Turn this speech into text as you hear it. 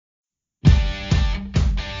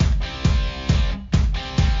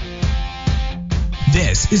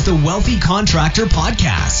This is the Wealthy Contractor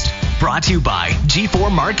Podcast, brought to you by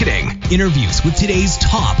G4 Marketing. Interviews with today's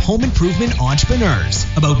top home improvement entrepreneurs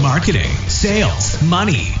about marketing, sales,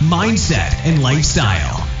 money, mindset, and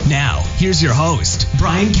lifestyle. Now, here's your host,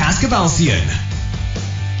 Brian Kaskavalcian.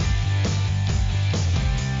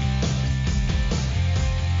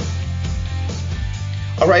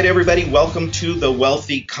 All right, everybody, welcome to the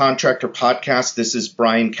Wealthy Contractor Podcast. This is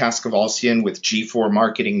Brian Kaskavalcian with G4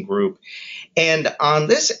 Marketing Group. And on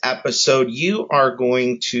this episode, you are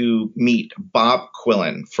going to meet Bob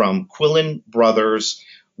Quillen from Quillen Brothers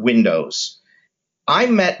Windows. I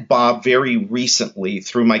met Bob very recently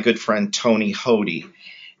through my good friend Tony Hody.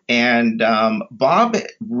 And Bob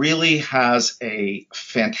really has a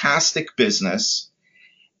fantastic business.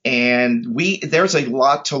 And there's a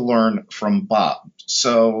lot to learn from Bob.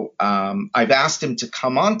 So I've asked him to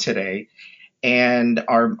come on today, and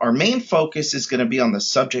our main focus is going to be on the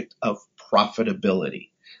subject of profitability,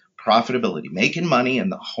 making money in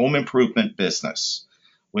the home improvement business,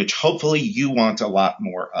 which hopefully you want a lot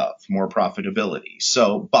more of, more profitability.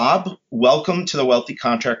 So Bob, welcome to the Wealthy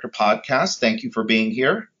Contractor Podcast. Thank you for being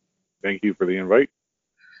here. Thank you for the invite.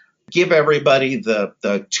 Give everybody the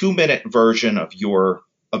 2-minute version of your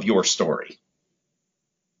story.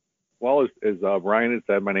 Well, as Brian had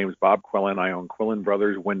said, my name is Bob Quillen. I own Quillen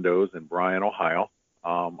Brothers Windows in Bryan, Ohio.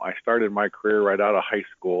 I started my career right out of high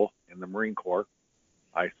school in the Marine Corps.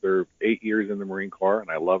 I served 8 years in the Marine Corps, and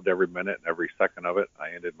I loved every minute and every second of it.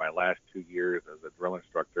 I ended my last 2 years as a drill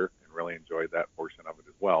instructor and really enjoyed that portion of it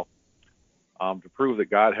as well. To prove that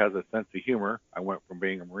God has a sense of humor, I went from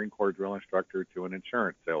being a Marine Corps drill instructor to an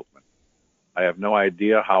insurance salesman. I have no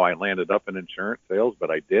idea how I landed up in insurance sales, but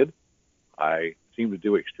I did. I seemed to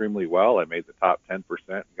do extremely well. I made the top 10%,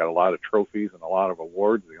 got a lot of trophies and a lot of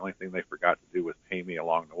awards. The only thing they forgot to do was pay me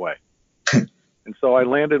along the way. And so I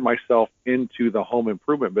landed myself into the home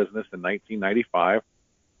improvement business in 1995.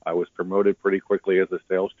 I was promoted pretty quickly as a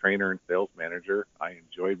sales trainer and sales manager. I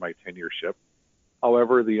enjoyed my tenureship.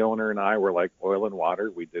 However, the owner and I were like oil and water.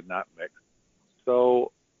 We did not mix.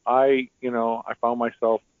 So I found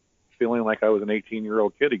myself feeling like I was an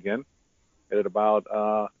 18-year-old kid again at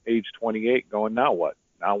about age 28 going, now what?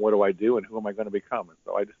 Now what do I do and who am I going to become? And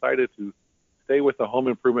so I decided to stay with the home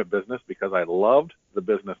improvement business because I loved the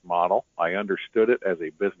business model. I understood it as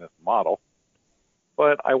a business model,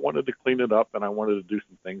 but I wanted to clean it up and I wanted to do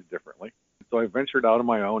some things differently. So I ventured out on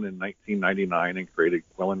my own in 1999 and created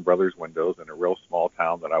Quillen Brothers Windows in a real small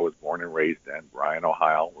town that I was born and raised in, Bryan,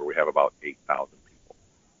 Ohio, where we have about 8,000 people.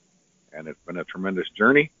 And it's been a tremendous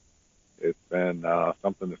journey. It's been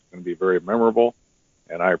something that's going to be very memorable,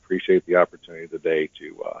 and I appreciate the opportunity today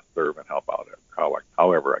to serve and help out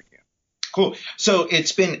however I can. Cool. So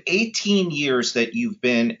it's been 18 years that you've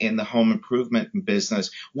been in the home improvement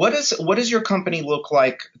business. What does your company look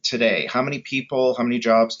like today? How many people, how many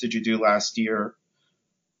jobs did you do last year?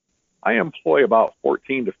 I employ about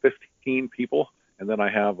 14 to 15 people, and then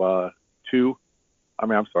I have we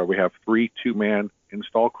have 3 2-man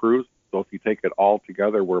install crews. So if you take it all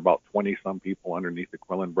together, we're about 20-some people underneath the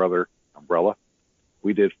Quillen Brother umbrella.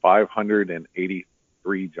 We did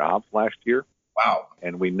 583 jobs last year. Wow.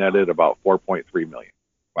 And we netted about $4.3 million.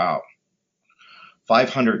 Wow.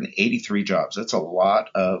 583 jobs. That's a lot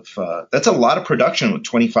of production with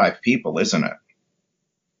 25 people, isn't it?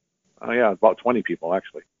 Yeah, about 20 people,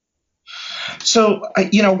 actually. So,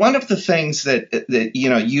 one of the things that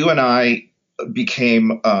you and I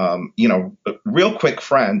became, real quick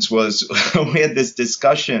friends was we had this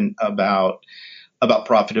discussion about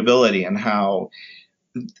profitability and how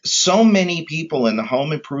so many people in the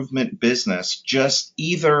home improvement business just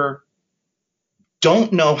either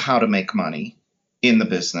don't know how to make money in the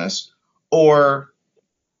business or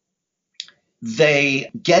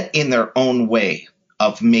they get in their own way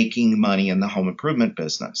of making money in the home improvement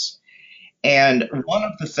business. And one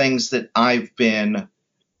of the things that I've been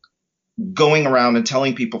going around and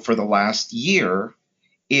telling people for the last year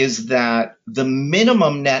is that the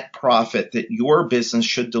minimum net profit that your business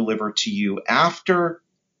should deliver to you after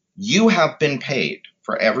you have been paid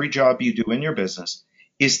for every job you do in your business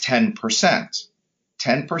is 10%.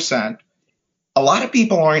 10%. A lot of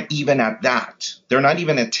people aren't even at that. They're not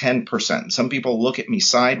even at 10%. Some people look at me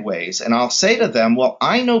sideways, and I'll say to them, well,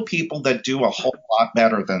 I know people that do a whole lot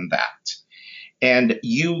better than that. And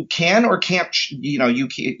you can or can't,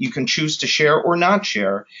 you can choose to share or not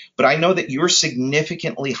share, but I know that you're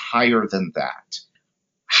significantly higher than that.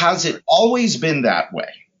 Has it always been that way?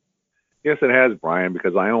 Yes, it has, Brian,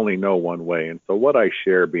 because I only know one way. And so what I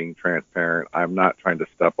share, being transparent, I'm not trying to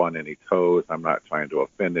step on any toes. I'm not trying to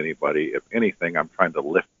offend anybody. If anything, I'm trying to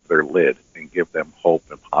lift their lid and and give them hope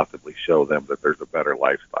and possibly show them that there's a better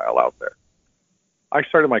lifestyle out there. I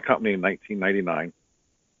started my company in 1999.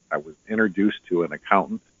 I was introduced to an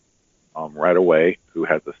accountant right away who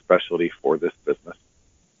has a specialty for this business.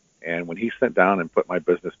 And when he sat down and put my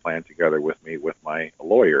business plan together with me with my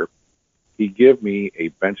lawyer, he gave me a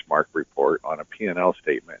benchmark report on a P&L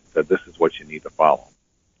statement and said, this is what you need to follow.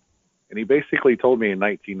 And he basically told me in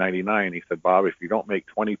 1999, he said, Bob, if you don't make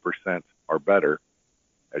 20% or better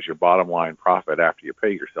as your bottom line profit after you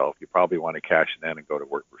pay yourself, you probably want to cash it in and go to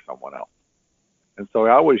work for someone else. And so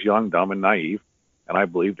I was young, dumb, and naive, and I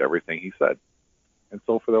believed everything he said. And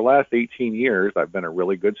so for the last 18 years, I've been a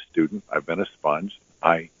really good student. I've been a sponge.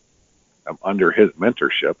 I am under his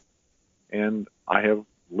mentorship, and I have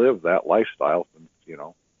lived that lifestyle since,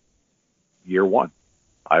 year one.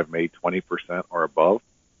 I've made 20% or above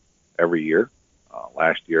every year.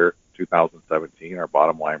 Last year, 2017, our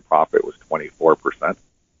bottom line profit was 24%.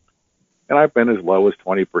 And I've been as low as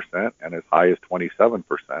 20% and as high as 27%.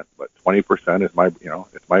 But 20% is my,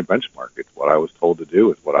 it's my benchmark. It's what I was told to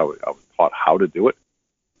do. It's what I was taught how to do it.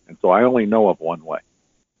 And so I only know of one way.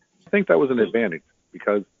 I think that was an advantage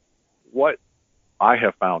because what I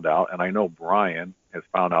have found out, and I know Brian has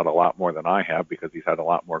found out a lot more than I have because he's had a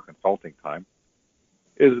lot more consulting time,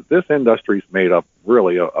 is this industry is made up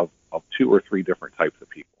really of 2 or 3 different types of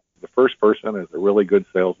people. The first person is a really good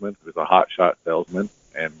salesman who's a hotshot salesman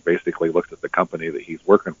and basically looks at the company that he's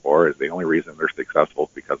working for as the only reason they're successful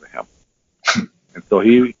is because of him. And so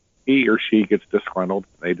he or she gets disgruntled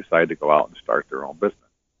and they decide to go out and start their own business.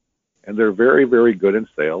 And they're very, very good in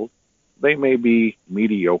sales. They may be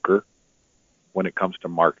mediocre when it comes to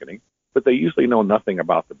marketing, but they usually know nothing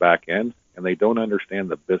about the back end and they don't understand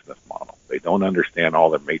the business model. They don't understand all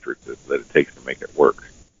the matrices that it takes to make it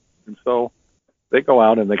work. And so they go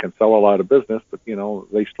out and they can sell a lot of business, but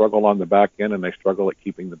they struggle on the back end and they struggle at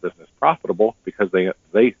keeping the business profitable because their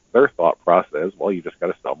thought process, well, you just got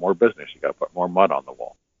to sell more business. You got to put more mud on the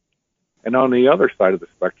wall. And on the other side of the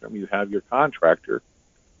spectrum, you have your contractor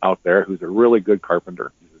out there who's a really good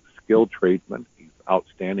carpenter. He's a skilled tradesman. He's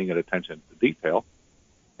outstanding at attention to detail.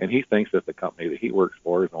 And he thinks that the company that he works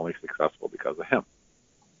for is only successful because of him.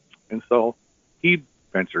 And so he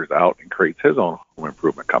ventures out and creates his own home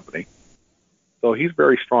improvement company. So he's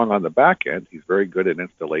very strong on the back end. He's very good at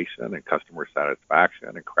installation and customer satisfaction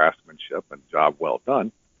and craftsmanship and job well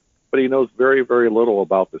done. But he knows very, very little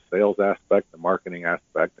about the sales aspect, the marketing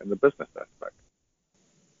aspect, and the business aspect.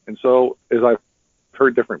 And so as I've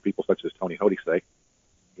heard different people such as Tony Hody say,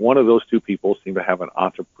 one of those 2 people seem to have an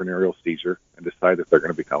entrepreneurial seizure and decide that they're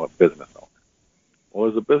going to become a business owner. Well,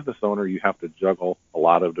 as a business owner, you have to juggle a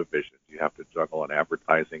lot of divisions. You have to juggle an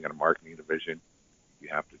advertising and a marketing division. You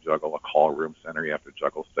have to juggle a call room center. You have to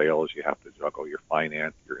juggle sales. You have to juggle your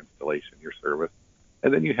finance, your installation, your service.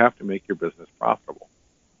 And then you have to make your business profitable.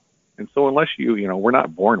 And so unless we're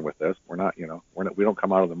not born with this, we don't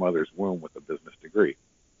come out of the mother's womb with a business degree.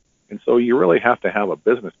 And so you really have to have a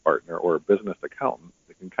business partner or a business accountant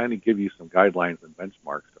that can kind of give you some guidelines and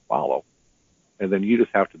benchmarks to follow. And then you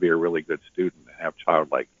just have to be a really good student and have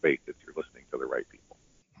childlike faith that you're listening to the right people.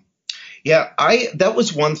 Yeah, that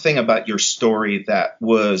was one thing about your story that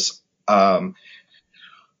was that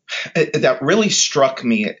really struck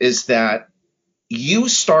me is that you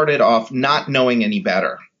started off not knowing any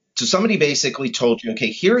better. So somebody basically told you,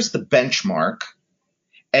 okay, here's the benchmark,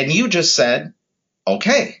 and you just said,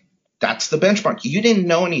 okay, that's the benchmark. You didn't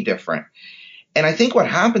know any different. And I think what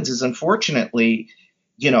happens is, unfortunately,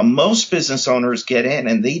 most business owners get in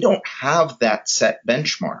and they don't have that set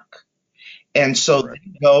benchmark. And so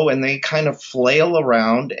they go and they kind of flail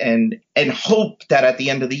around and hope that at the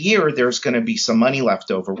end of the year, there's going to be some money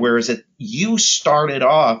left over. Whereas you started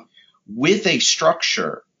off with a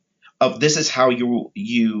structure of this is how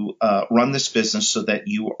you run this business so that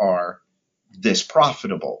you are this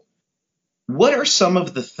profitable. What are some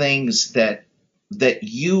of the things that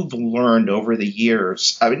you've learned over the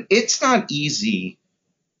years? I mean, it's not easy.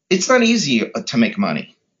 It's not easy to make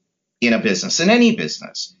money in a business, in any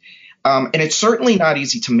business. And it's certainly not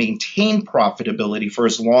easy to maintain profitability for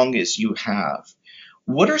as long as you have.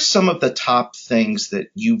 What are some of the top things that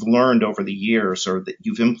you've learned over the years or that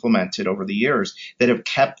you've implemented over the years that have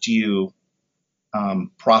kept you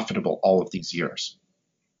profitable all of these years?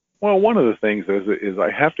 Well, one of the things is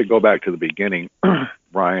I have to go back to the beginning,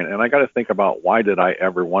 Brian, and I got to think about why did I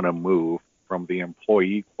ever want to move from the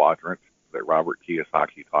employee quadrant that Robert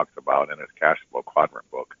Kiyosaki talks about in his cash flow quadrant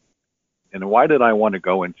book. And why did I want to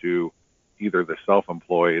go into either the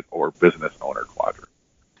self-employed or business owner quadrant?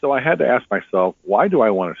 So I had to ask myself, why do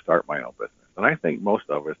I want to start my own business? And I think most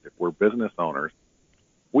of us, if we're business owners,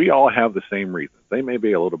 we all have the same reasons. They may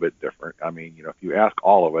be a little bit different. I mean, if you ask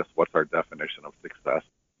all of us what's our definition of success,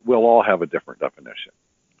 we'll all have a different definition.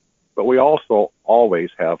 But we also always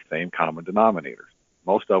have same common denominators.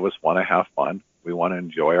 Most of us want to have fun. We want to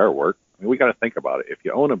enjoy our work. I mean, we got to think about it. If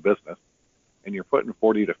you own a business and you're putting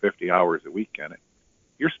 40 to 50 hours a week in it,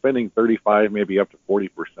 you're spending 35, maybe up to 40%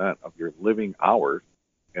 of your living hours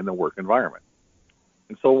in the work environment.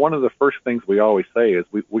 And so one of the first things we always say is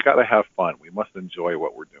we got to have fun. We must enjoy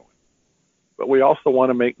what we're doing. But we also want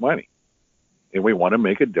to make money. And we want to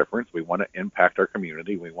make a difference. We want to impact our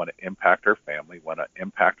community. We want to impact our family. We want to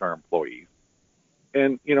impact our employees.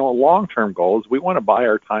 And, a long-term goal is we want to buy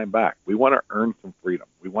our time back. We want to earn some freedom.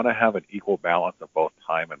 We want to have an equal balance of both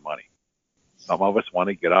time and money. Some of us want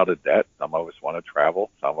to get out of debt. Some of us want to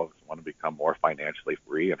travel. Some of us want to become more financially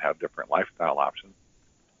free and have different lifestyle options.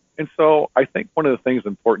 And so I think one of the things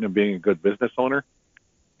important in being a good business owner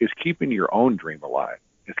is keeping your own dream alive,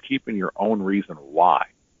 is keeping your own reason why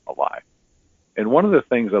alive. And one of the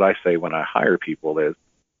things that I say when I hire people is,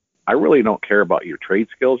 I really don't care about your trade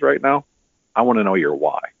skills right now. I want to know your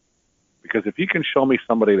why. Because if you can show me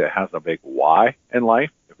somebody that has a big why in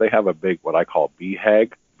life, if they have a big, what I call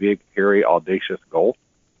BHAG, big, hairy, audacious goal,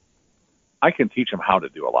 I can teach them how to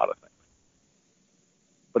do a lot of things.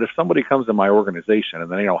 But if somebody comes to my organization and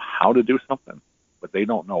they know how to do something, but they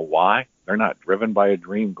don't know why, they're not driven by a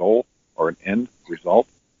dream goal or an end result,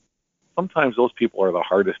 sometimes those people are the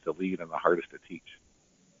hardest to lead and the hardest to teach.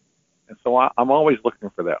 And so I'm always looking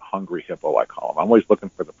for that hungry hippo, I call them. I'm always looking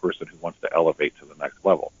for the person who wants to elevate to the next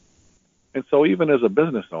level. And so even as a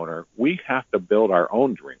business owner, we have to build our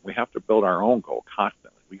own dream. We have to build our own goal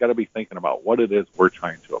constantly. We got to be thinking about what it is we're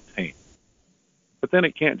trying to obtain. But then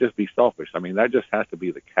it can't just be selfish. I mean, that just has to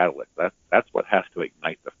be the catalyst. That's what has to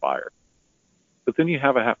ignite the fire. But then you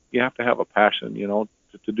have to have a passion,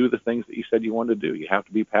 to do the things that you said you wanted to do. You have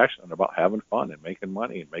to be passionate about having fun and making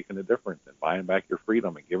money and making a difference and buying back your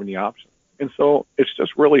freedom and giving you options. And so it's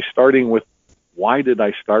just really starting with, why did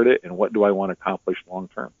I start it and what do I want to accomplish long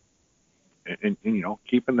term? And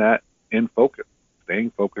keeping that in focus,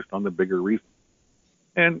 staying focused on the bigger reasons.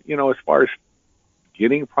 And, as far as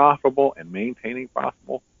getting profitable and maintaining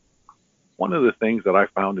profitable, one of the things that I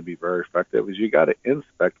found to be very effective is you got to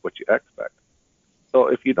inspect what you expect. So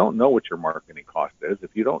if you don't know what your marketing cost is,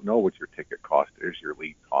 if you don't know what your ticket cost is, your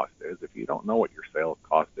lead cost is, if you don't know what your sales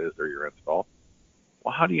cost is or your install,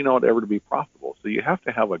 well, how do you know it ever to be profitable? So you have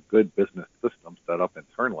to have a good business system set up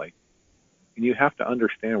internally, and you have to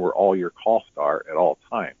understand where all your costs are at all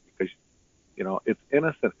times, because, it's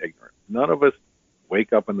innocent ignorance. None of us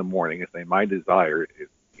wake up in the morning and say, my desire is,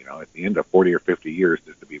 at the end of 40 or 50 years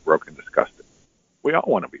is to be broke and disgusted. We all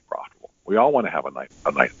want to be profitable. We all want to have a nice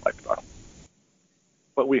lifestyle.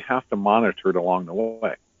 But we have to monitor it along the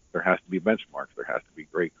way. There has to be benchmarks. There has to be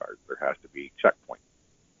grade cards. There has to be checkpoints.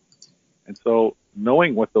 And so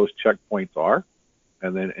knowing what those checkpoints are,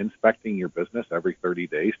 and then inspecting your business every 30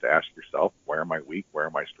 days to ask yourself, where am I weak? Where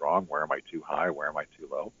am I strong? Where am I too high? Where am I too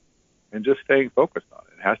low? And just staying focused on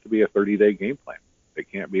it. It has to be a 30-day game plan.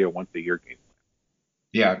 It can't be a once-a-year game plan.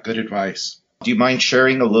 Yeah, good advice. Do you mind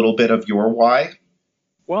sharing a little bit of your why?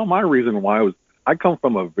 Well, my reason why was I come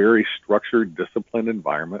from a very structured, disciplined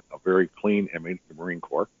environment, a very clean image, the Marine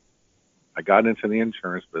Corps. I got into the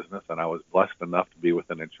insurance business, and I was blessed enough to be with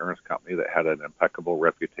an insurance company that had an impeccable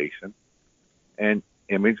reputation. And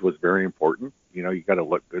image was very important. You got to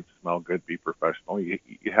look good, smell good, be professional. You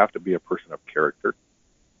have to be a person of character.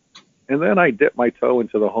 And then I dipped my toe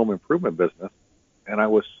into the home improvement business, and I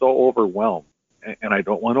was so overwhelmed. And I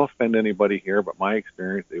don't want to offend anybody here, but my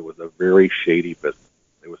experience, it was a very shady business.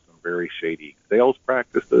 There was some very shady sales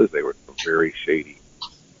practices. There were some very shady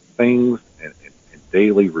things and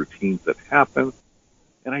daily routines that happened.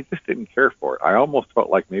 And I just didn't care for it. I almost felt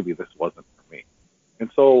like maybe this wasn't for me. And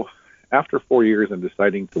so after 4 years and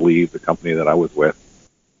deciding to leave the company that I was with,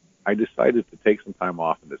 I decided to take some time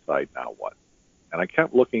off and decide now what. And I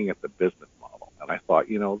kept looking at the business model. And I thought,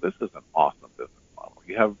 this is an awesome business model.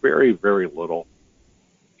 You have very, very little,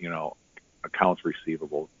 accounts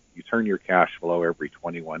receivable. You turn your cash flow every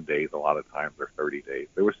 21 days, a lot of times, or 30 days.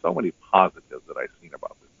 There were so many positives that I've seen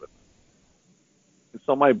about this business. And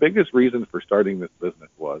so my biggest reason for starting this business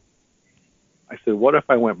was, I said, what if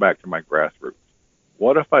I went back to my grassroots?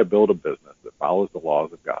 What if I build a business that follows the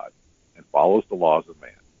laws of God and follows the laws of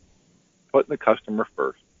man, putting the customer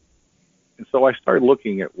first? And so I started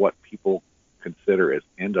looking at what people consider as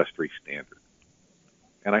industry standards.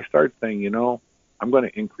 And I started saying, I'm going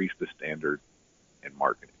to increase the standard in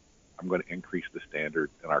marketing. I'm going to increase the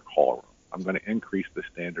standard in our call room. I'm going to increase the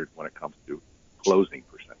standard when it comes to closing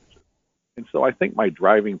percentages. And so I think my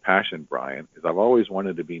driving passion, Brian, is I've always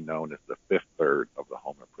wanted to be known as the fifth third of the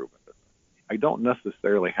home improvement business. I don't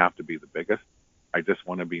necessarily have to be the biggest. I just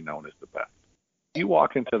want to be known as the best. You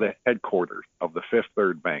walk into the headquarters of the Fifth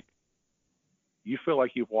Third Bank, you feel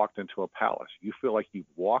like you've walked into a palace. You feel like you've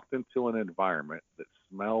walked into an environment that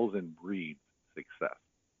smells and breathes success.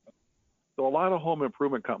 So a lot of home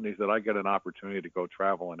improvement companies that I get an opportunity to go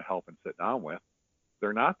travel and help and sit down with,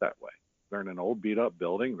 they're not that way. They're in an old beat up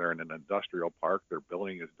building. They're in an industrial park. Their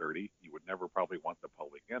building is dirty. You would never probably want the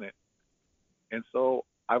public in it. And so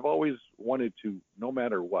I've always wanted to, no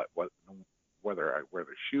matter what, whether I wear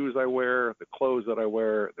the shoes I wear, the clothes that I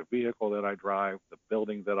wear, the vehicle that I drive, the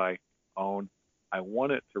building that I own, I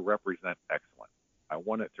want it to represent excellence. I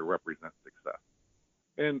want it to represent success.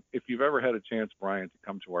 And if you've ever had a chance, Brian, to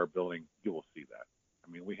come to our building, you will see that.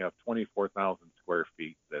 I mean, we have 24,000 square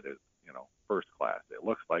feet that is, first class. It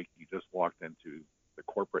looks like you just walked into the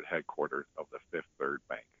corporate headquarters of the Fifth Third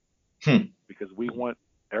Bank. Because we want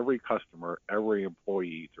every customer, every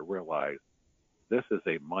employee to realize this is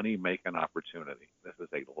a money-making opportunity. This is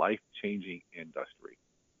a life-changing industry.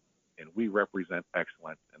 And we represent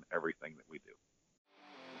excellence in everything that we do.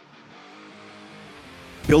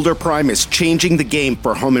 Builder Prime is changing the game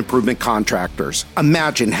for home improvement contractors.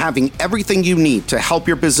 Imagine having everything you need to help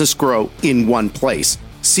your business grow in one place.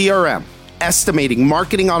 CRM, estimating,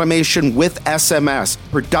 marketing automation with SMS,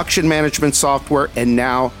 production management software, and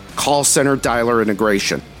now call center dialer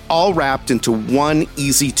integration, all wrapped into one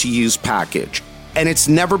easy-to-use package. And it's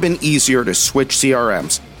never been easier to switch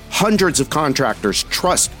CRMs. Hundreds of contractors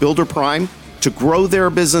trust Builder Prime to grow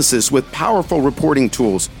their businesses with powerful reporting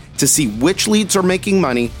tools to see which leads are making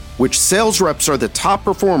money, which sales reps are the top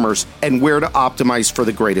performers, and where to optimize for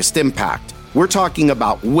the greatest impact. We're talking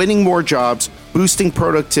about winning more jobs, boosting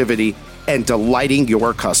productivity, and delighting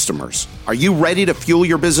your customers. Are you ready to fuel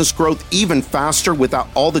your business growth even faster without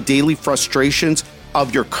all the daily frustrations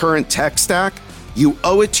of your current tech stack? You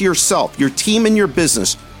owe it to yourself, your team, and your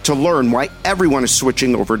business to learn why everyone is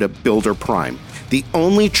switching over to Builder Prime, the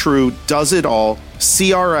only true does-it-all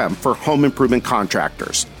CRM for home improvement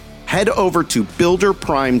contractors. Head over to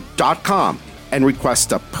builderprime.com and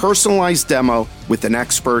request a personalized demo with an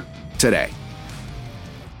expert today.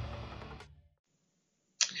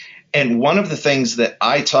 And one of the things that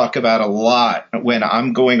I talk about a lot when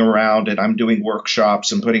I'm going around and I'm doing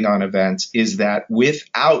workshops and putting on events is that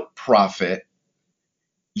without profit,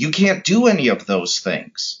 you can't do any of those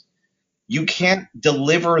things. You can't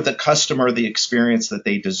deliver the customer the experience that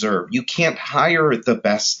they deserve. You can't hire the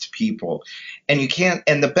best people. And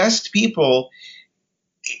the best people,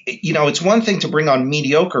 it's one thing to bring on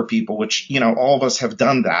mediocre people, which, all of us have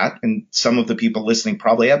done that. And some of the people listening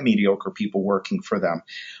probably have mediocre people working for them.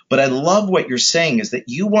 But I love what you're saying is that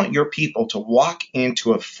you want your people to walk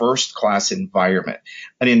into a first-class environment,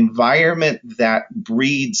 an environment that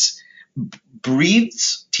breeds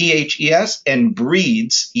THES and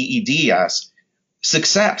breeds EEDS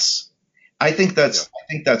success. I think that's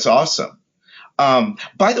awesome.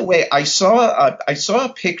 By the way, I saw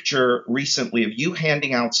a picture recently of you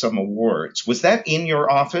handing out some awards. Was that in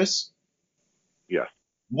your office? Yes.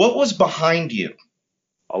 What was behind you?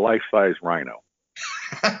 A life-size rhino.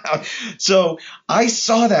 So I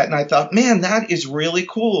saw that and I thought, man, that is really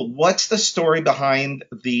cool. What's the story behind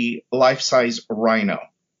the life-size rhino?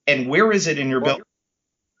 And where is it in your building?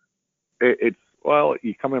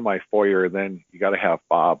 You come in my foyer, and then you got to have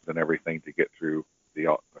fobs and everything to get through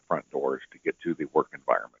the front doors to get to the work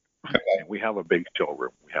environment. Okay. And we have a big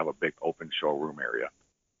showroom. We have a big open showroom area.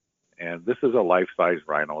 And this is a life-size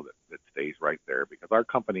rhino that stays right there because our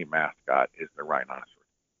company mascot is the rhinoceros.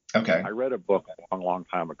 Okay. I read a book a long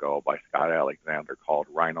time ago by Scott Alexander called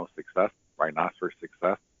Rhinoceros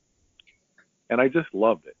Success. And I just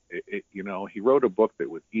loved it. He wrote a book that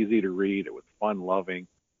was easy to read. It was fun-loving.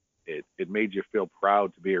 It made you feel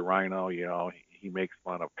proud to be a rhino. He makes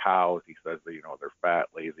fun of cows. He says that, they're fat,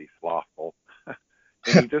 lazy, slothful. And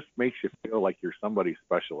he just makes you feel like you're somebody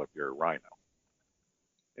special if you're a rhino.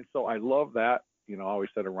 And so I love that. I always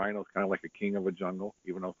said a rhino is kind of like a king of a jungle,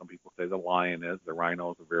 even though some people say the lion is. The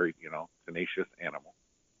rhino is a very, tenacious animal.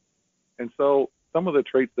 And so some of the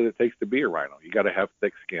traits that it takes to be a rhino, you got to have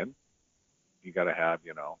thick skin. You got to have,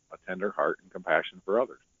 a tender heart and compassion for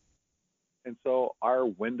others. And so our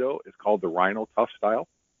window is called the Rhino Tough Style,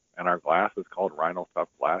 and our glass is called Rhino Tough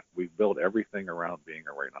Glass. We've built everything around being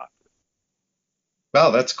a rhinoceros.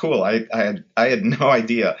 Wow, that's cool. I had no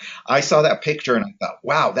idea. I saw that picture and I thought,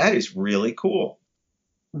 wow, that is really cool.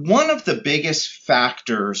 One of the biggest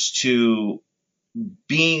factors to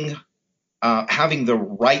being having the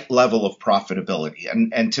right level of profitability.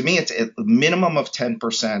 And to me, it's a minimum of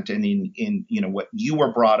 10%. And in what you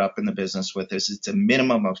were brought up in the business with is it's a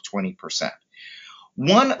minimum of 20%.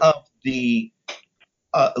 One of the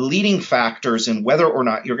leading factors in whether or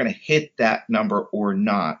not you're going to hit that number or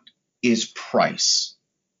not is price.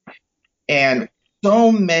 And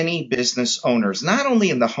so many business owners, not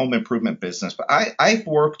only in the home improvement business, but I've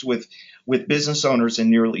worked with business owners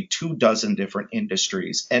in nearly 24 different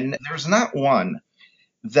industries, and there's not one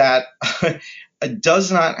that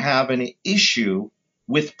does not have an issue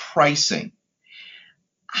with pricing.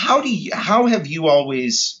 How have you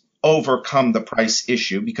always overcome the price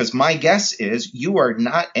issue? Because my guess is you are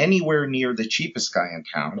not anywhere near the cheapest guy in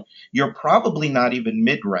town. You're probably not even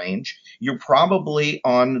mid-range. You're probably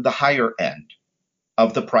on the higher end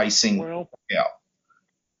of the pricing scale.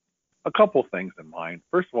 A couple things in mind.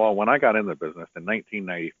 First of all, when I got in the business in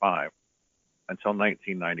 1995 until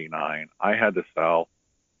 1999, I had to sell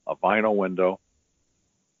a vinyl window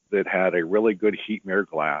that had a really good heat mirror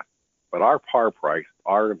glass, but our par price,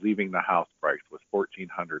 our leaving the house price, was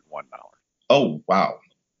 $1,401. Oh, wow.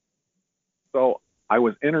 So I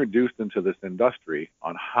was introduced into this industry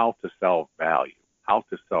on how to sell value, how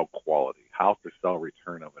to sell quality, how to sell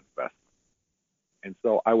return of investment. And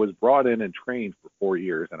so I was brought in and trained for 4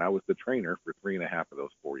 years, and I was the trainer for 3.5 of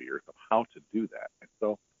those 4 years of how to do that. And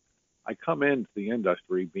so I come into the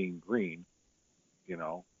industry being green,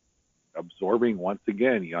 absorbing once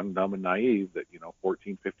again, young, dumb, and naive, that,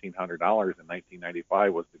 $1,400, $1,500 in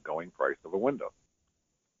 1995 was the going price of a window.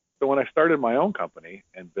 So when I started my own company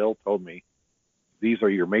and Bill told me, these are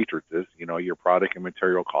your matrices, your product and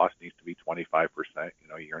material cost needs to be 25%,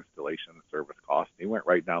 your installation and service cost, and he went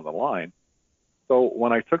right down the line. So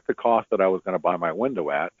when I took the cost that I was going to buy my window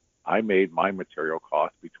at, I made my material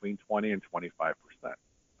cost between 20 and 25%.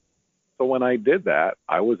 So when I did that,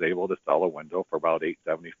 I was able to sell a window for about $875,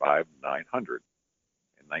 $900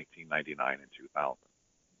 in 1999 and 2000.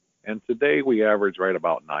 And today we average right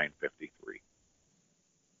about $953.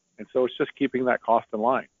 And so it's just keeping that cost in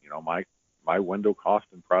line. My window cost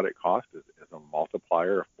and product cost is a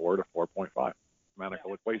multiplier of 4 to 4.5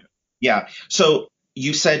 mathematical equation. Yeah. So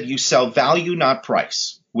you said you sell value, not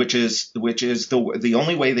price, which is the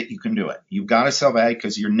only way that you can do it. You've got to sell value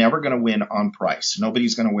because you're never going to win on price.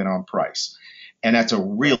 Nobody's going to win on price. And that's a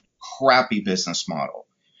real crappy business model.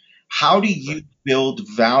 How do you build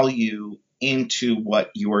value into what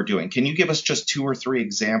you are doing? Can you give us just 2 or 3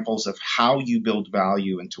 examples of how you build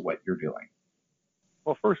value into what you're doing?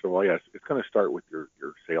 Well, first of all, yes, it's going to start with your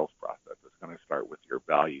sales process. It's going to start with your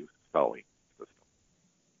value selling system.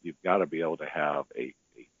 You've got to be able to have a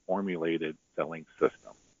formulated selling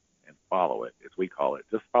system and follow it, as we call it.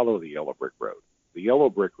 Just follow the yellow brick road. The yellow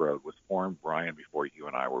brick road was formed, Brian, before you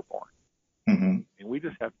and I were born. Mm-hmm. And we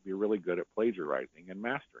just have to be really good at plagiarizing and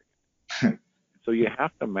mastering it. So you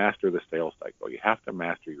have to master the sales cycle. You have to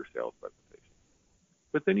master your sales presentation.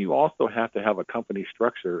 But then you also have to have a company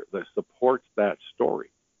structure that supports that story.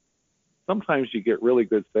 Sometimes you get really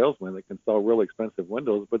good salesmen that can sell really expensive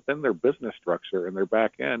windows, but then their business structure and their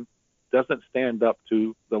back end doesn't stand up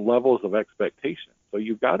to the levels of expectation. So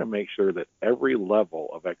you've got to make sure that every level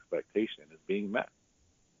of expectation is being met.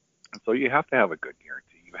 And so you have to have a good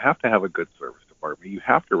guarantee. You have to have a good service department. You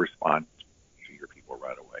have to respond to your people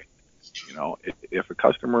right away. If a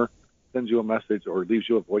customer sends you a message or leaves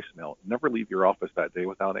you a voicemail, never leave your office that day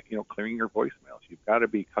without clearing your voicemails. You've got to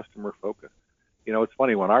be customer focused. It's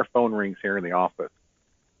funny, when our phone rings here in the office,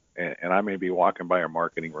 and I may be walking by our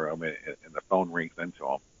marketing room and the phone rings into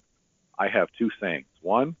them, I have 2 sayings.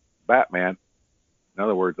 One, Batman. In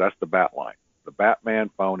other words, that's the bat line. The Batman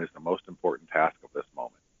phone is the most important task of this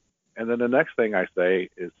moment. And then the next thing I say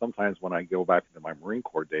is, sometimes when I go back into my Marine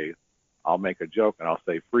Corps days, I'll make a joke and I'll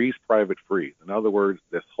say, freeze, private, freeze. In other words,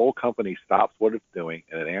 this whole company stops what it's doing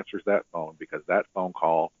and it answers that phone, because that phone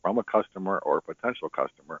call from a customer or a potential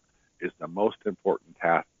customer is the most important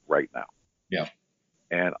task right now. Yeah.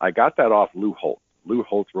 And I got that off Lou Holtz. Lou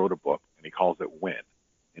Holtz wrote a book and he calls it WIN.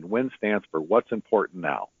 And WIN stands for what's important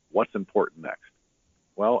now, what's important next.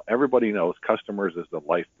 Well, everybody knows customers is the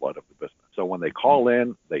lifeblood of the business. So when they call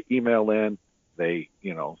in, they email in, they,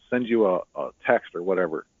 send you a text or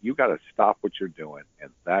whatever, you got to stop what you're doing. And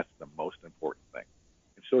that's the most important thing.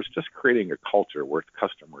 And so it's just creating a culture where it's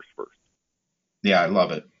customers first. Yeah, I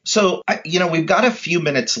love it. So, we've got a few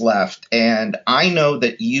minutes left, and I know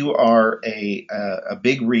that you are a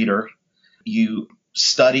big reader. You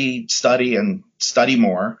study, and study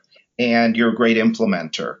more, and you're a great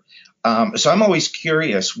implementer. So I'm always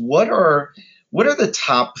curious, what are the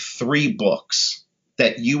top 3 books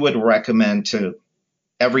that you would recommend to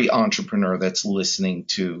every entrepreneur that's listening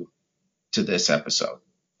to to this episode?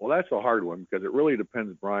 Well, that's a hard one because it really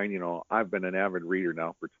depends, Brian. You know, I've been an avid reader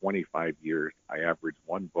now for 25 years. I average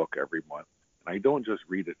one book every month. And I don't just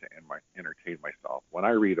read it to entertain myself. When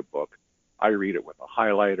I read a book, I read it with a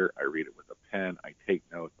highlighter. I read it with a pen. I take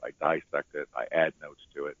notes. I dissect it. I add notes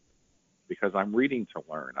to it because I'm reading to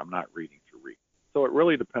learn. I'm not reading to read. So it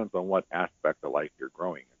really depends on what aspect of life you're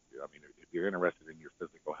growing into. I mean, if you're interested in your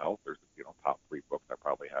physical health, there's, top 3 books I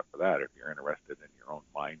probably have for that. If you're interested in your own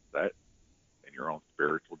mindset and your own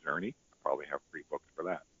spiritual journey, I probably have 3 books for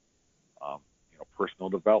that. Personal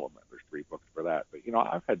development, there's 3 books for that. But,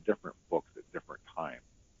 I've had different books at different times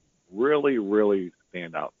really, really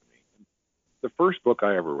stand out to me. The first book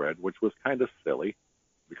I ever read, which was kind of silly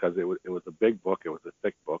because it was a big book, it was a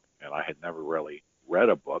thick book, and I had never really read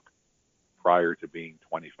a book prior to being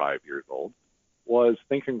 25 years old, was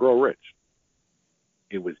Think and Grow Rich.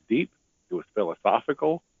 It was deep, it was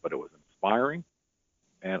philosophical, but it was inspiring.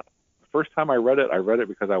 And the first time I read it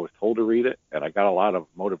because I was told to read it, and I got a lot of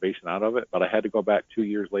motivation out of it, but I had to go back 2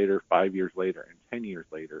 years later, 5 years later, and 10 years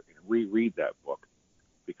later and reread that book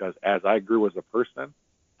because as I grew as a person,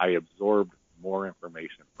 I absorbed more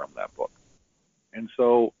information from that book. And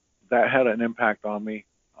so that had an impact on me.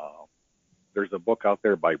 There's a book out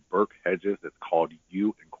there by Burke Hedges. It's called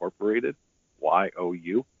You Incorporated,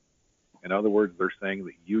 Y-O-U. In other words, they're saying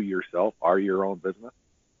that you yourself are your own business.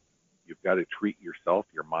 You've got to treat yourself,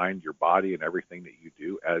 your mind, your body, and everything that you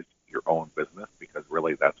do as your own business because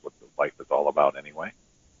really that's what life is all about anyway.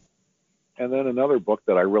 And then another book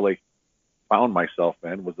that I really found myself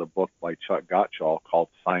in was a book by Chuck Gottschall called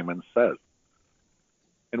Simon Says.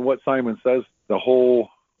 And what Simon Says, the whole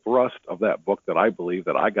thrust of that book that I believe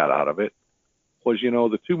that I got out of it was,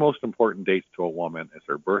 the 2 most important dates to a woman is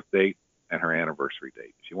her birth date and her anniversary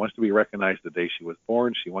date. She wants to be recognized the day she was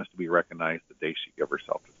born. She wants to be recognized the day she gave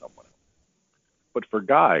herself to someone else. But for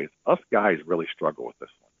guys, us guys really struggle with this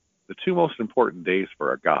one. The 2 most important days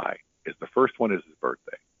for a guy is the first one is his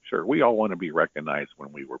birthday. Sure, we all want to be recognized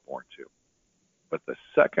when we were born too. But the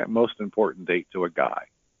second most important date to a guy,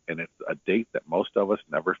 and it's a date that most of us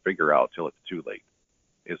never figure out till it's too late,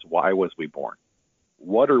 is why was we born?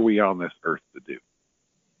 What are we on this earth to do?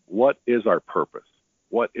 What is our purpose?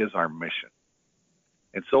 What is our mission?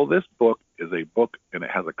 And so this book is a book, and it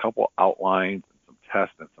has a couple outlines and some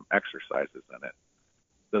tests and some exercises in it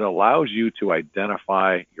that allows you to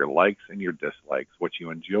identify your likes and your dislikes, what you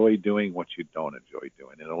enjoy doing, what you don't enjoy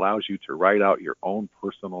doing. It allows you to write out your own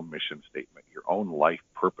personal mission statement, your own life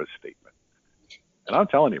purpose statement. And I'm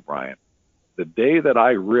telling you, Brian, the day that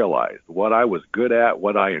I realized what I was good at,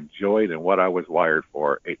 what I enjoyed, and what I was wired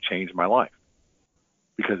for, it changed my life.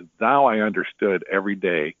 Because now I understood every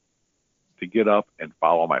day to get up and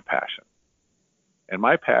follow my passion. And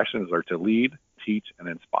my passions are to lead, teach, and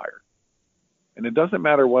inspire. And it doesn't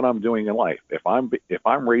matter what I'm doing in life. If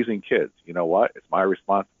I'm raising kids, you know what? It's my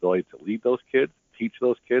responsibility to lead those kids, teach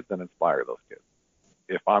those kids, and inspire those kids.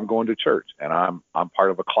 If I'm going to church and I'm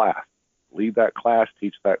part of a class, lead that class,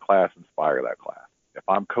 teach that class, inspire that class. If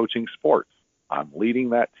I'm coaching sports, I'm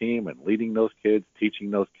leading that team and leading those kids,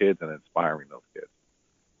 teaching those kids, and inspiring those kids.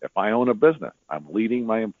 If I own a business, I'm leading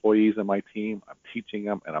my employees and my team, I'm teaching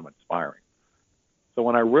them, and I'm inspiring. So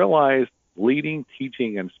when I realized leading,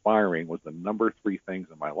 teaching, inspiring was the number 3 things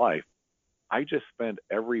in my life, I just spend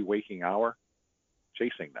every waking hour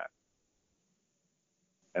chasing that.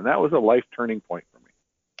 And that was a life-turning point for me.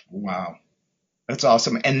 Wow. That's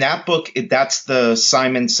awesome. And that book, that's the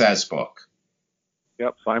Simon Says book.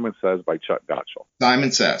 Yep, Simon Says by Chuck Gottschall.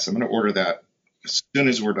 Simon Says. I'm going to order that as soon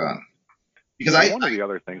as we're done. Because one of the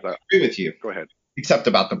other things I agree with you. Go ahead. Except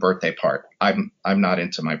about the birthday part. I'm not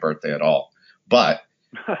into my birthday at all. But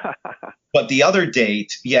the other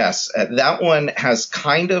date, yes, that one has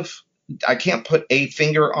kind of, I can't put a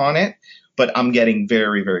finger on it, but I'm getting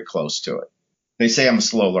very, very close to it. They say I'm a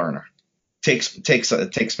slow learner. It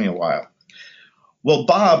takes me a while. Well,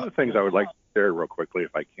 Bob, one of the things I would like to share real quickly,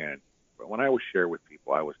 if I can, but when I always share with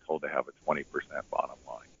people, I was told to have a 20% bottom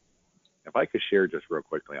line. If I could share just real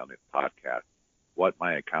quickly on this podcast what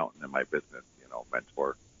my accountant and my business,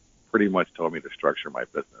 mentor pretty much told me to structure my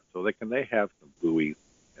business so they have some buoys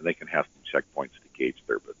and they can have some checkpoints to gauge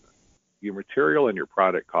their business. Your material and your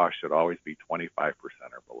product cost should always be 25% or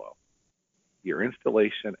below. Your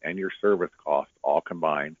installation and your service cost all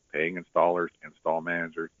combined, paying installers, install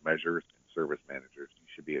managers, measures, and service managers, you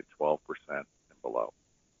should be at 12% and below.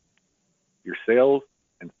 Your sales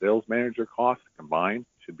and sales manager costs combined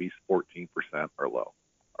should be 14% or low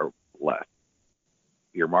or less.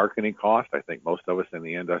 Your marketing cost, I think most of us in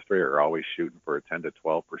the industry are always shooting for a 10 to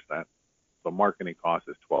 12%. So marketing cost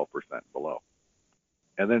is 12% below.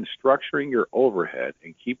 and then structuring your overhead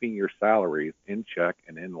and keeping your salaries in check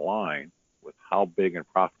and in line with how big and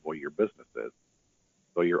profitable your business is.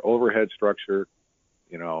 So your overhead structure,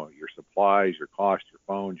 your supplies, your costs, your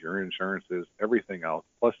phones, your insurances, everything else,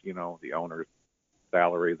 plus, the owner's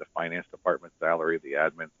salary, the finance department salary, the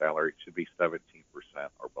admin salary, should be 17%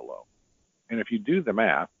 or below. And if you do the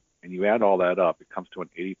math and you add all that up, it comes to an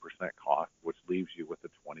 80% cost, which leaves you with a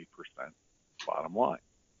 20% bottom line.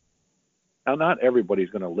 Now, not everybody's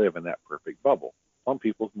going to live in that perfect bubble. Some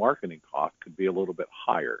people's marketing cost could be a little bit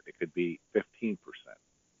higher. It could be 15%.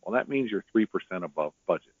 Well, that means you're 3% above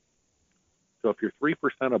budget. So if you're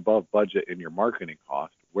 3% above budget in your marketing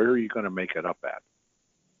cost, where are you going to make it up at?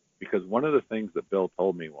 Because one of the things that Bill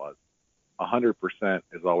told me was 100%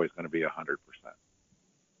 is always going to be 100%.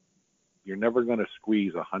 You're never going to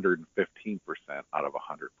squeeze 115% out of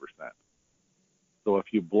 100%. So if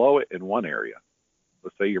you blow it in one area,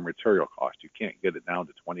 let's say your material cost, you can't get it down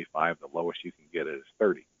to 25, the lowest you can get it is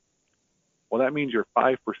 30. Well, that means you're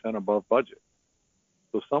 5% above budget.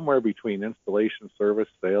 So somewhere between installation, service,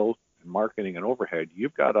 sales, and marketing and overhead,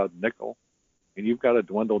 you've got a nickel and you've got to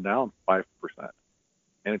dwindle down 5%.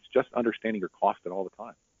 And it's just understanding your cost at all the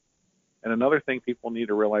time. And another thing people need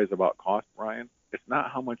to realize about cost, Brian, it's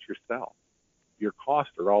not how much you sell. Your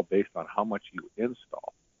costs are all based on how much you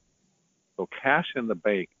install. So cash in the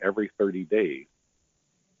bank every 30 days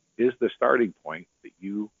is the starting point that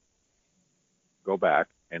you go back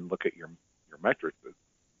and look at your metrics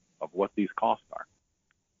of what these costs are.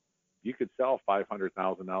 You could sell $500,000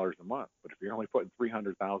 a month, but if you're only putting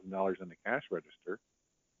 $300,000 in the cash register,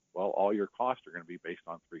 well, all your costs are going to be based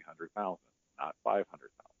on $300,000, not $500,000.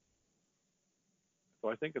 So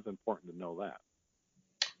I think it's important to know that.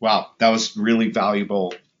 Wow, that was really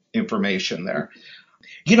valuable information there.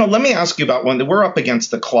 Let me ask you about one that we're up against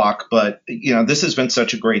the clock, but this has been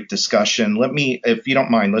such a great discussion. Let me, if you don't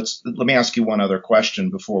mind, let me ask you one other question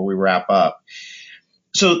before we wrap up.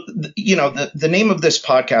 So, the name of this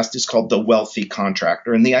podcast is called The Wealthy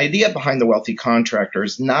Contractor. And the idea behind The Wealthy Contractor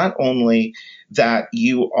is not only that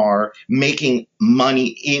you are making money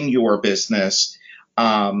in your business,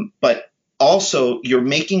 but also you're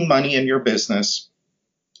making money in your business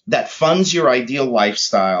that funds your ideal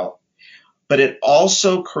lifestyle, but it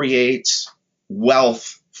also creates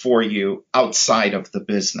wealth for you outside of the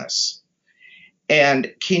business.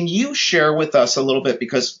 And can you share with us a little bit,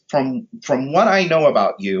 because from what I know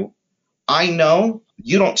about you, I know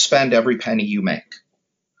you don't spend every penny you make.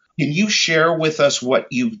 Can you share with us what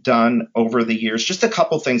you've done over the years? Just a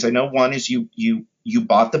couple things. I know one is you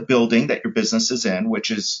bought the building that your business is in,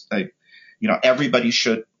 which is, everybody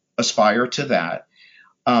should aspire to that.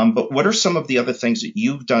 But what are some of the other things that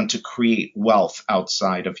you've done to create wealth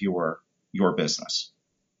outside of your business?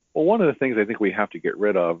 Well, one of the things I think we have to get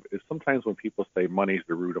rid of is sometimes when people say money's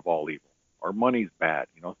the root of all evil or money's bad.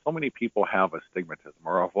 So many people have a stigmatism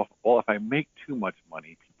or, well, if I make too much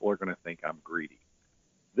money, people are going to think I'm greedy.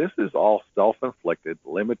 This is all self-inflicted,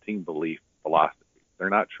 limiting belief philosophy. They're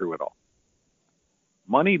not true at all.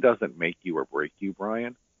 Money doesn't make you or break you,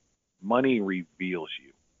 Brian. Money reveals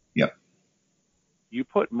you. Yep. You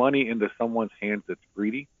put money into someone's hands that's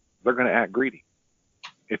greedy, they're going to act greedy.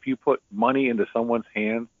 If you put money into someone's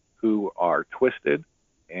hands who are twisted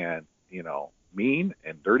and, mean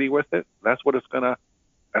and dirty with it, that's what it's going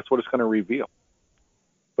to reveal.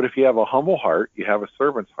 But if you have a humble heart, you have a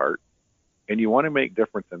servant's heart, and you want to make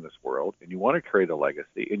difference in this world, and you want to create a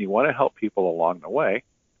legacy, and you want to help people along the way,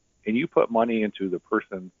 and you put money into the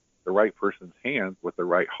right person's hands with the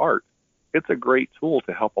right heart, it's a great tool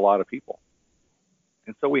to help a lot of people.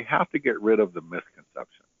 And so we have to get rid of the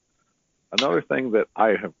misconception. Another thing that I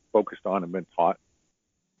have focused on and been taught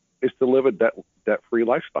is to live a debt-free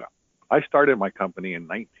lifestyle. I started my company in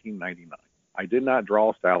 1999. I did not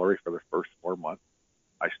draw a salary for the first 4 months.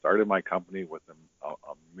 I started my company with a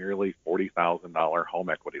merely $40,000 home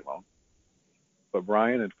equity loan. But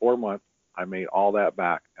Brian, in 4 months, I made all that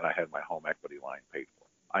back and I had my home equity line paid for.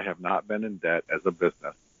 I have not been in debt as a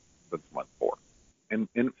business since month 4. And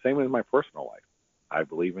same in my personal life. I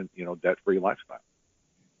believe in, debt-free lifestyle.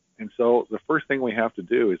 And so the first thing we have to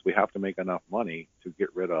do is we have to make enough money to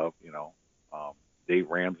get rid of, Dave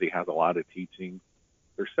Ramsey has a lot of teachings.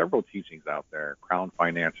 There's several teachings out there, Crown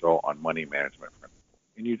Financial, on money management principles.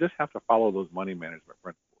 And you just have to follow those money management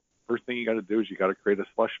principles. First thing you got to do is you got to create a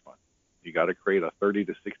slush fund. You got to create a 30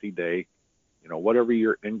 to 60 day, whatever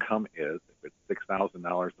your income is. If it's $6,000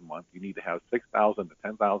 a month, you need to have $6,000 to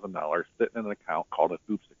 $10,000 sitting in an account called a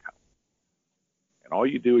hoops account. And all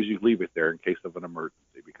you do is you leave it there in case of an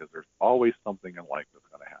emergency, because there's always something in life that's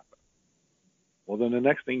going to happen. Well, then the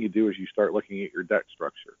next thing you do is you start looking at your debt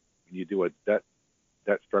structure, and you do a debt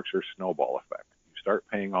debt structure snowball effect. You start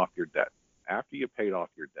paying off your debt. After you paid off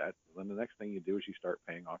your debt, then the next thing you do is you start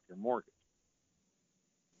paying off your mortgage.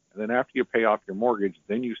 And then after you pay off your mortgage,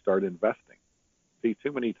 then you start investing. See,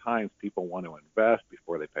 too many times people want to invest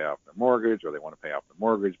before they pay off their mortgage, or they want to pay off the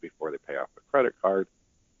mortgage before they pay off the credit card.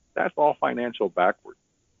 That's all financial backwards.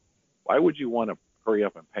 Why would you want to hurry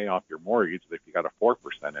up and pay off your mortgage if you got a 4%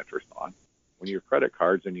 interest on, when your credit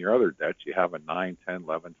cards and your other debts you have a 9, 10,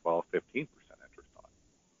 11, 12, 15% interest on?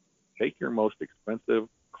 Take your most expensive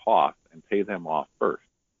costs and pay them off first.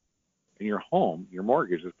 In your home, your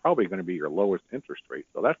mortgage is probably going to be your lowest interest rate,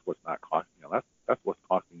 so that's what's not costing you. That's what's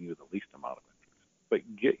costing you the least amount of interest.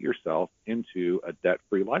 But get yourself into a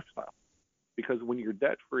debt-free lifestyle, because when you're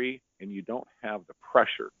debt-free and you don't have the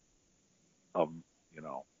pressure of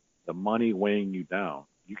the money weighing you down,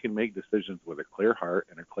 you can make decisions with a clear heart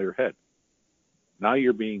and a clear head. Now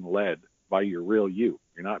you're being led by your real you.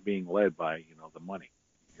 You're not being led by the money.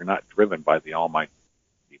 You're not driven by the almighty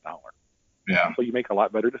dollar. Yeah. So you make a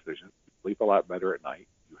lot better decisions. You sleep a lot better at night.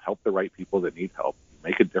 You help the right people that need help. You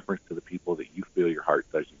make a difference to the people that you feel your heart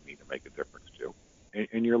says you need to make a difference to.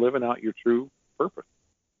 And you're living out your true purpose.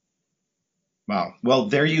 Wow. Well,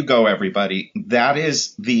 there you go, everybody. That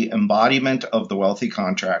is the embodiment of the wealthy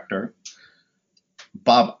contractor.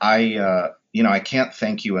 Bob, I can't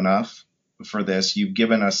thank you enough for this. You've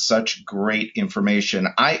given us such great information.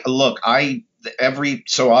 I every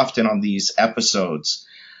so often on these episodes,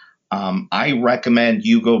 I recommend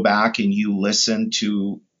you go back and you listen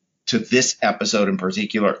to this episode in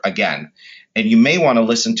particular again. And you may want to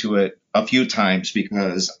listen to it a few times,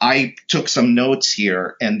 because I took some notes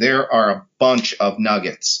here and there are a bunch of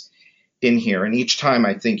nuggets in here. And each time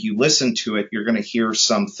I think you listen to it, you're going to hear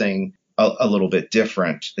something a little bit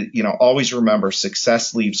different. Always remember,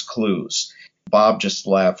 success leaves clues. Bob just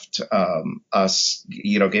left us,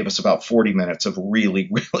 gave us about 40 minutes of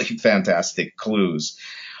really, really fantastic clues.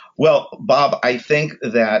 Well, Bob, I think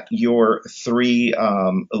that your 3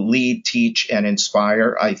 lead, teach, and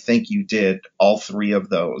inspire, I think you did all 3 of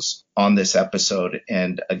those on this episode.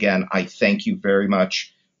 And again, I thank you very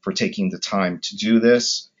much for taking the time to do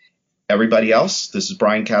this. Everybody else, this is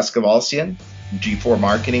Brian Kaskavalcian, G4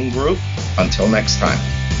 Marketing Group. Until next time.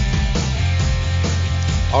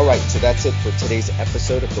 All right, so that's it for today's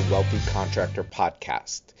episode of the Wealthy Contractor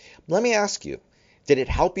Podcast. Let me ask you, did it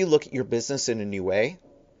help you look at your business in a new way?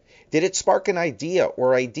 Did it spark an idea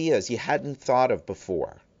or ideas you hadn't thought of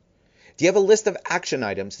before? Do you have a list of action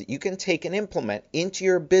items that you can take and implement into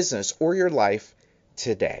your business or your life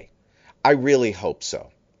today? I really hope so.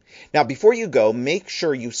 Now, before you go, make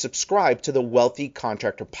sure you subscribe to the Wealthy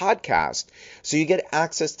Contractor Podcast so you get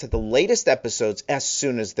access to the latest episodes as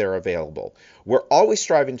soon as they're available. We're always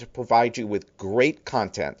striving to provide you with great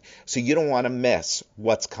content, so you don't want to miss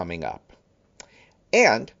what's coming up.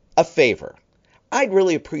 And a favor. I'd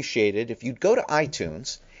really appreciate it if you'd go to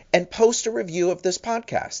iTunes and post a review of this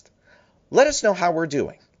podcast. Let us know how we're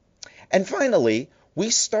doing. And finally, we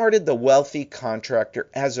started the Wealthy Contractor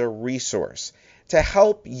as a resource to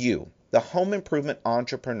help you, the home improvement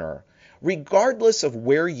entrepreneur, regardless of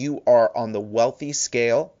where you are on the wealthy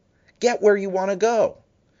scale, get where you want to go.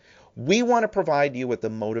 We want to provide you with the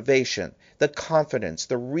motivation, the confidence,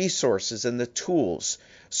 the resources, and the tools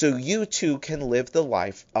so you too can live the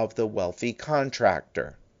life of the wealthy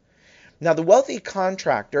contractor. Now, the wealthy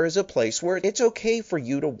contractor is a place where it's okay for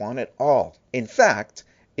you to want it all. In fact,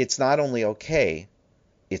 it's not only okay,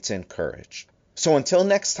 it's encouraged. So until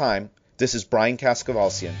next time, this is Brian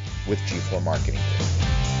Kaskavalcian with G4 Marketing Group.